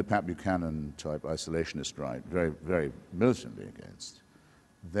 Then the Pat Buchanan-type isolationist right, very, very militantly against.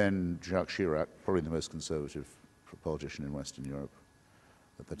 Then Jacques Chirac, probably the most conservative politician in Western Europe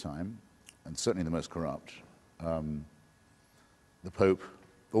at the time, and certainly the most corrupt. The Pope,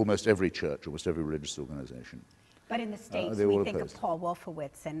 almost every church, almost every religious organization. But in the States, they we all think opposed. of Paul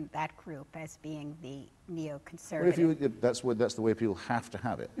Wolfowitz and that group as being the Well, neoconservative. that's the way people have to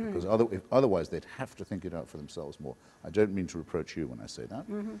have it, because otherwise they'd have to think it out for themselves more. I don't mean to reproach you when I say that,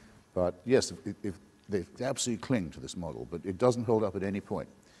 but yes, if they absolutely cling to this model, but it doesn't hold up at any point.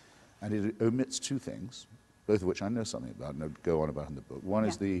 And it omits two things, both of which I know something about and I'll go on about in the book. One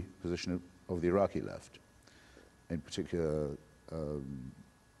is the position of the Iraqi left, in particular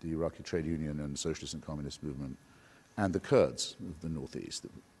the Iraqi trade union and socialist and communist movement, and the Kurds of the northeast,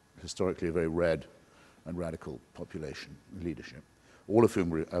 historically a very red and radical population leadership, all of whom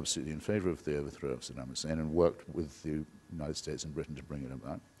were absolutely in favor of the overthrow of Saddam Hussein and worked with the United States and Britain to bring it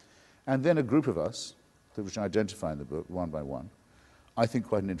about. And then a group of us, which I identify in the book one by one, I think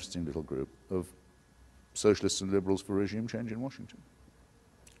quite an interesting little group of socialists and liberals for regime change in Washington.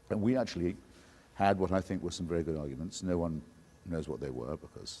 And we actually had what I think were some very good arguments. No one knows what they were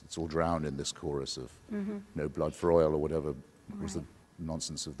because it's all drowned in this chorus of no blood for oil or whatever was the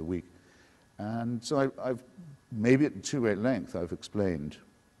nonsense of the week. And so I've maybe at too great length, I've explained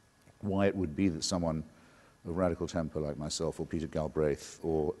why it would be that someone of radical temper like myself or Peter Galbraith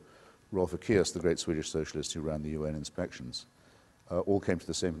or Rolf Ekéus, the great Swedish socialist who ran the UN inspections, all came to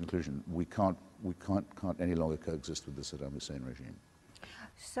the same conclusion. We can't any longer coexist with the Saddam Hussein regime.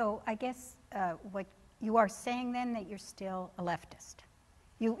 So I guess what you are saying then that you're still a leftist.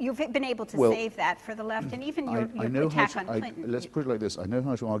 You've been able to save that for the left, and even your attack on Clinton. Let's put it like this. I know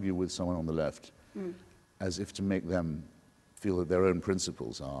how to argue with someone on the left as if to make them feel that their own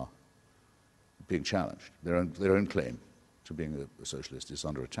principles are being challenged. Their own claim to being a socialist is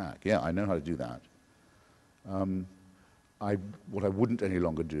under attack. Yeah, I know how to do that. What I wouldn't any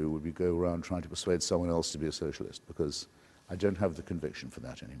longer do would be go around trying to persuade someone else to be a socialist, because I don't have the conviction for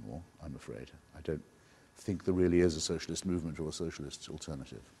that anymore, I'm afraid. I don't think there really is a socialist movement or a socialist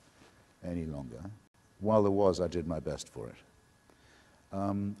alternative any longer. While there was, I did my best for it.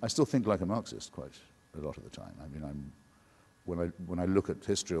 I still think like a Marxist quite a lot of the time. I mean, when I look at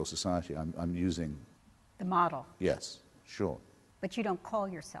history or society, I'm using... The model. Yes, sure. But you don't call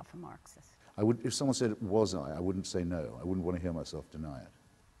yourself a Marxist. I would, if someone said, was I wouldn't say no. I wouldn't want to hear myself deny it.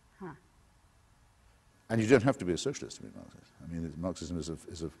 Huh. And you don't have to be a socialist to be a Marxist. I mean, Marxism is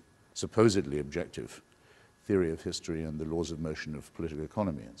a supposedly objective theory of history and the laws of motion of political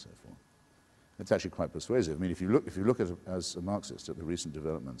economy and so forth. It's actually quite persuasive. I mean, if you look at as a Marxist at the recent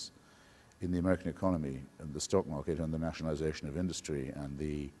developments in the American economy and the stock market and the nationalization of industry and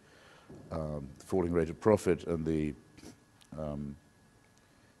the falling rate of profit and the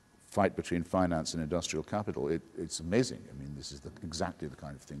fight between finance and industrial capital, it's amazing. I mean, this is exactly the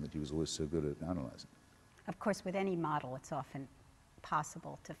kind of thing that he was always so good at analyzing. Of course, with any model, it's often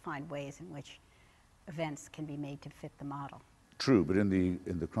possible to find ways in which events can be made to fit the model. True, but in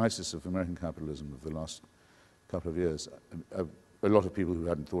the crisis of American capitalism of the last couple of years, a lot of people who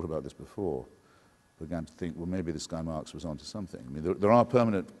hadn't thought about this before began to think, well, maybe this guy Marx was onto something. I mean, there are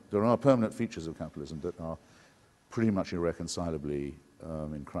permanent features of capitalism that are pretty much irreconcilably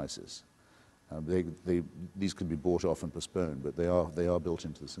in crisis. These can be bought off and postponed, but they are built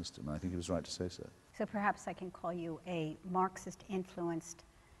into the system, and I think he was right to say so. So perhaps I can call you a Marxist-influenced,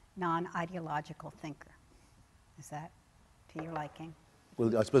 non-ideological thinker. Is that to your liking?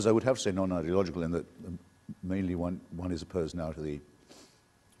 Well, I suppose I would have to say non-ideological in that mainly one is opposed now to the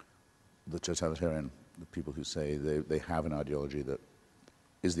totalitarian, the people who say they have an ideology that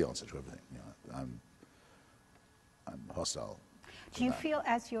is the answer to everything. You know, I'm hostile. Do you feel,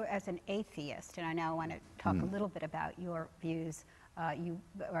 as an atheist, and I now want to talk a little bit about your views, you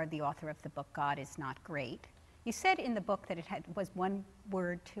are the author of the book God Is Not Great. You said in the book that it was one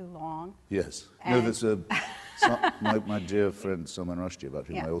word too long. Yes. No, there's my dear friend Salman Rushdie, about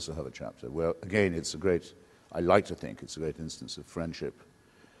whom I also have a chapter, where, again, I like to think it's a great instance of friendship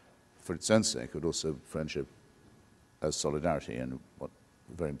for its own sake, but also friendship as solidarity and what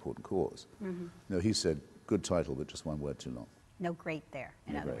a very important cause. Mm-hmm. No, he said, good title, but just one word too long. No great there,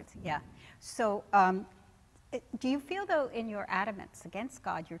 in other words. Yeah. So do you feel, though, in your adamance against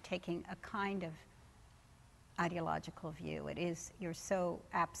God, you're taking a kind of ideological view? You're so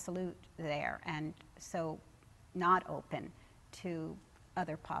absolute there and so not open to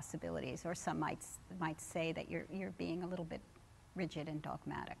other possibilities, or some might say that you're being a little bit rigid and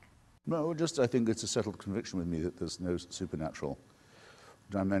dogmatic. No, I think it's a settled conviction with me that there's no supernatural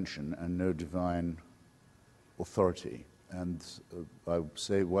dimension and no divine authority. And I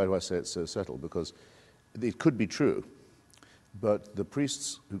say, why do I say it's so settled? Because it could be true, but the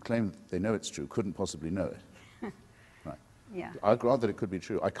priests who claim they know it's true couldn't possibly know it. Right. Yeah. I grant that it could be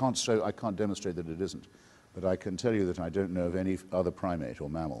true. I can't demonstrate that it isn't, but I can tell you that I don't know of any other primate or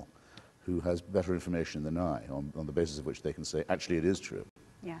mammal who has better information than I, on the basis of which they can say, actually, it is true.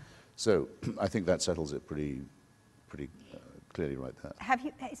 Yeah. So I think that settles it pretty clearly right there.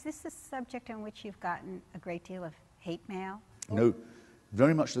 Is this a subject on which you've gotten a great deal of hate mail? No,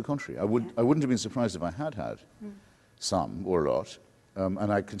 very much to the contrary. I wouldn't have been surprised if I had some or a lot,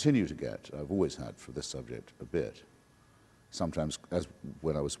 and I continue to get. I've always had for this subject a bit. Sometimes, as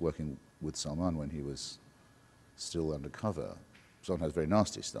when I was working with Salman when he was still undercover, sometimes very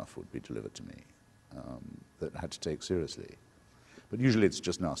nasty stuff would be delivered to me that I had to take seriously. But usually it's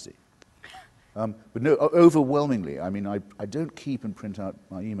just nasty. But no, overwhelmingly, I mean, I don't keep and print out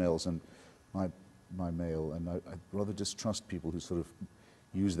my emails and my mail, and I rather distrust people who sort of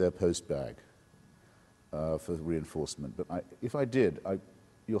use their post bag for reinforcement. But if I did,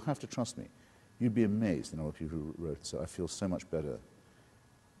 you'll have to trust me. You'd be amazed, the number of people who wrote. So I feel so much better.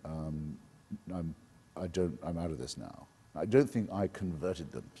 I'm out of this now. I don't think I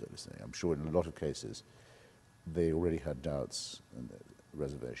converted them, so to say. I'm sure in a lot of cases they already had doubts and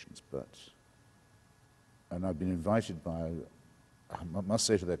reservations, and I've been invited by, I must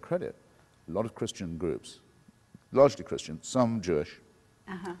say to their credit, a lot of Christian groups, largely Christian, some Jewish,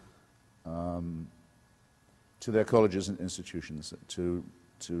 to their colleges and institutions to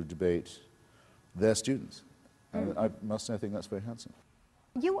debate their students. And I must say, I think that's very handsome.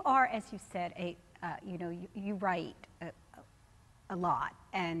 You are, as you said, you write a lot,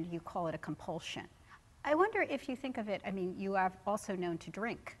 and you call it a compulsion. I wonder if you think of it, I mean, you are also known to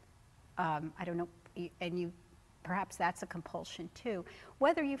drink. I don't know, and perhaps that's a compulsion too.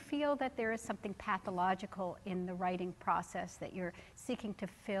 Whether you feel that there is something pathological in the writing process, that you're seeking to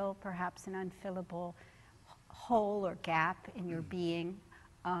fill perhaps an unfillable hole or gap in your being,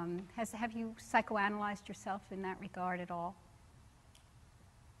 Have you psychoanalyzed yourself in that regard at all?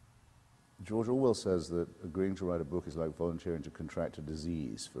 George Orwell says that agreeing to write a book is like volunteering to contract a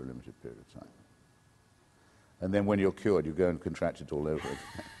disease for a limited period of time. And then when you're cured, you go and contract it all over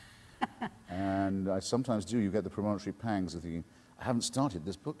again. And I sometimes do. You get the premonitory pangs of thinking, I haven't started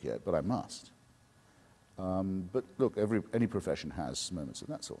this book yet, but I must. But look, any profession has moments of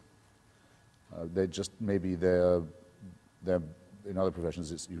that sort. They just, maybe they're in other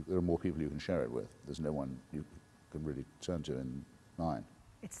professions, there are more people you can share it with. There's no one you can really turn to in mine.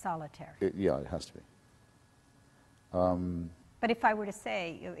 It's solitary. Yeah, it has to be. But if I were to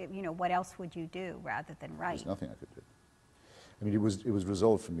say, you know, what else would you do rather than write? There's nothing I could do. I mean, it was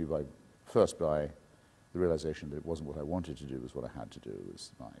resolved for me first by the realization that it wasn't what I wanted to do, it was what I had to do. It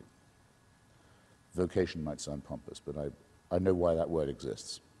was my vocation might sound pompous, but I know why that word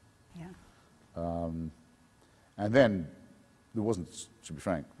exists. Yeah. And then there wasn't, to be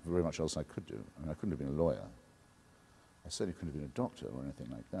frank, very much else I could do. I mean, I couldn't have been a lawyer. I certainly couldn't have been a doctor or anything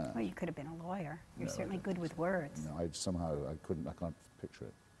like that. Well, you could have been a lawyer. You're No, certainly good with words. No, I can't picture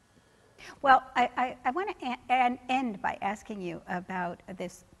it. Well, I want to end by asking you about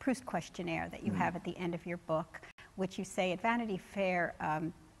this Proust questionnaire that you have at the end of your book, which you say at Vanity Fair,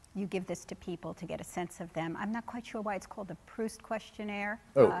 you give this to people to get a sense of them. I'm not quite sure why it's called the Proust questionnaire.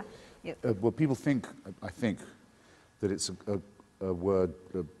 Well, people think, I think, that it's a word,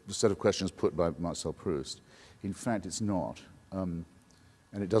 a set of questions put by Marcel Proust. In fact, it's not, and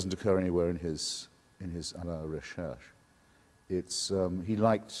it doesn't occur anywhere in his à la recherche. It's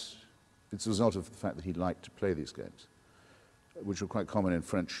it's a result of the fact that he liked to play these games, which were quite common in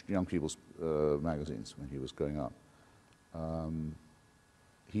French young people's magazines when he was growing up.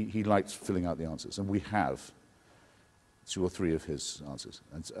 He liked filling out the answers, and we have 2 or 3 of his answers,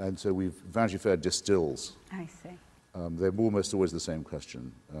 and so Vanity Fair distills. I see. They're almost always the same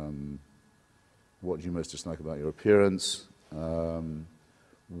question. What do you most dislike about your appearance? When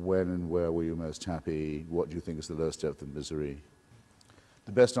and where were you most happy? What do you think is the lowest depth of misery?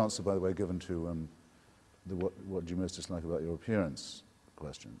 The best answer, by the way, given to what do you most dislike about your appearance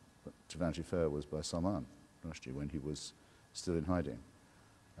question to Vanity Fair was by Salman Rushdie when he was still in hiding.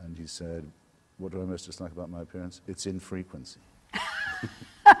 And he said, what do I most dislike about my appearance? Its infrequency.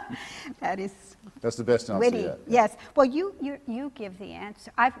 That's the best answer witty. yet. Yes. Well, you give the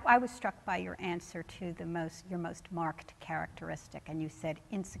answer. I was struck by your answer to your most marked characteristic, and you said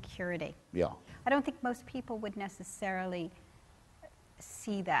insecurity. Yeah. I don't think most people would necessarily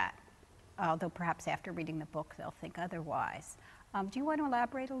see that, although perhaps after reading the book they'll think otherwise. Do you want to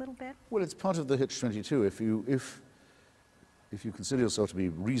elaborate a little bit? Well, it's part of the Hitch 22. If you consider yourself to be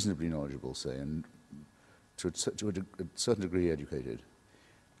reasonably knowledgeable, say, and to a certain degree educated,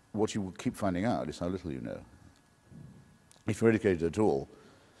 what you will keep finding out is how little you know. If you're educated at all,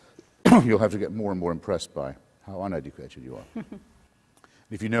 you'll have to get more and more impressed by how uneducated you are.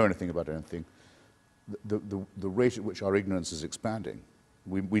 If you know anything about anything, the rate at which our ignorance is expanding,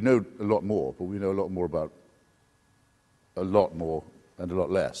 we know a lot more, but we know a lot more about a lot more and a lot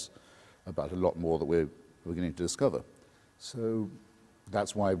less about a lot more that we're beginning to discover. So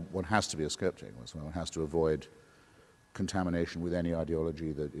that's why one has to be a skeptic. That's why one has to avoid contamination with any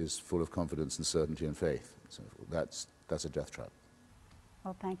ideology that is full of confidence and certainty and faith. So that's a death trap.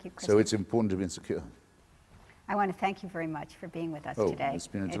 Well, thank you, Chris. So it's important to be insecure. I want to thank you very much for being with us Oh, today. it's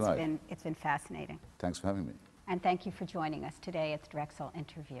been a delight. It's been fascinating. Thanks for having me. And thank you for joining us today at the Drexel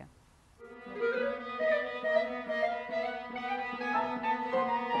interview.